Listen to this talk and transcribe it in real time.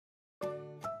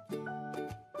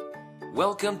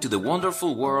Welcome to the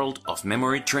wonderful world of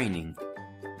memory training.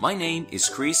 My name is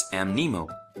Chris M. Nemo,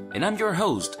 and I'm your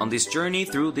host on this journey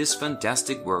through this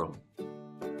fantastic world.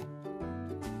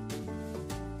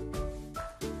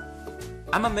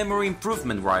 I'm a memory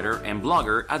improvement writer and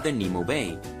blogger at the Nemo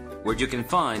Bay, where you can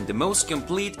find the most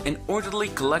complete and orderly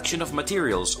collection of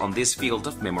materials on this field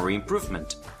of memory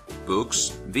improvement. Books,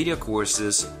 video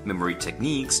courses, memory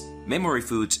techniques, memory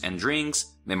foods and drinks,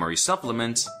 memory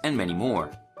supplements, and many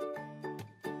more.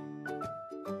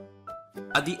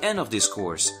 At the end of this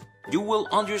course, you will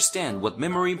understand what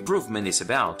memory improvement is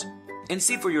about and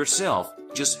see for yourself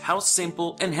just how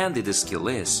simple and handy the skill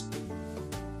is.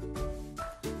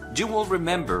 You will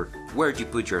remember where you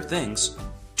put your things,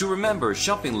 to remember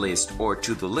shopping list or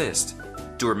to-do list,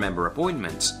 to remember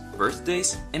appointments,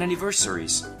 birthdays, and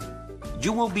anniversaries.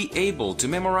 You will be able to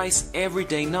memorize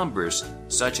everyday numbers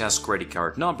such as credit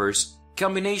card numbers,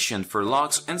 combination for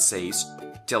locks and safes,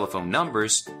 telephone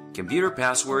numbers, computer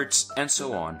passwords, and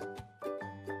so on.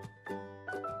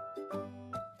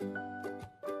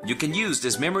 You can use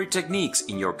these memory techniques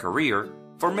in your career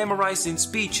for memorizing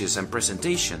speeches and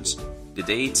presentations, the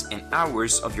dates and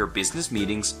hours of your business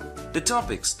meetings, the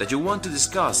topics that you want to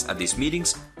discuss at these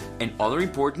meetings, and other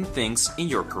important things in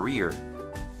your career.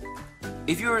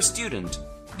 If you're a student,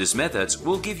 these methods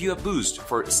will give you a boost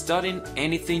for studying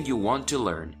anything you want to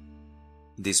learn.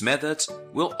 These methods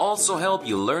will also help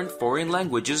you learn foreign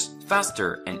languages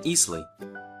faster and easily.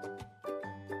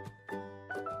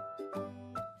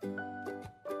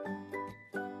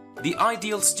 The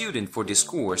ideal student for this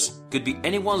course could be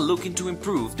anyone looking to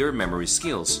improve their memory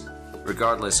skills,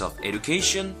 regardless of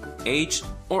education, age,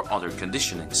 or other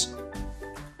conditionings.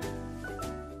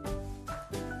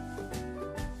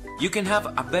 You can have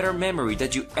a better memory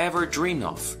than you ever dreamed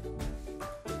of.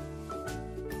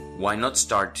 Why not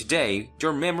start today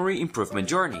your memory improvement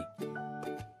journey?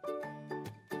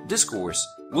 This course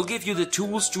will give you the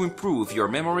tools to improve your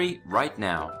memory right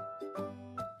now.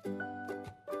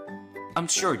 I'm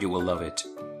sure you will love it.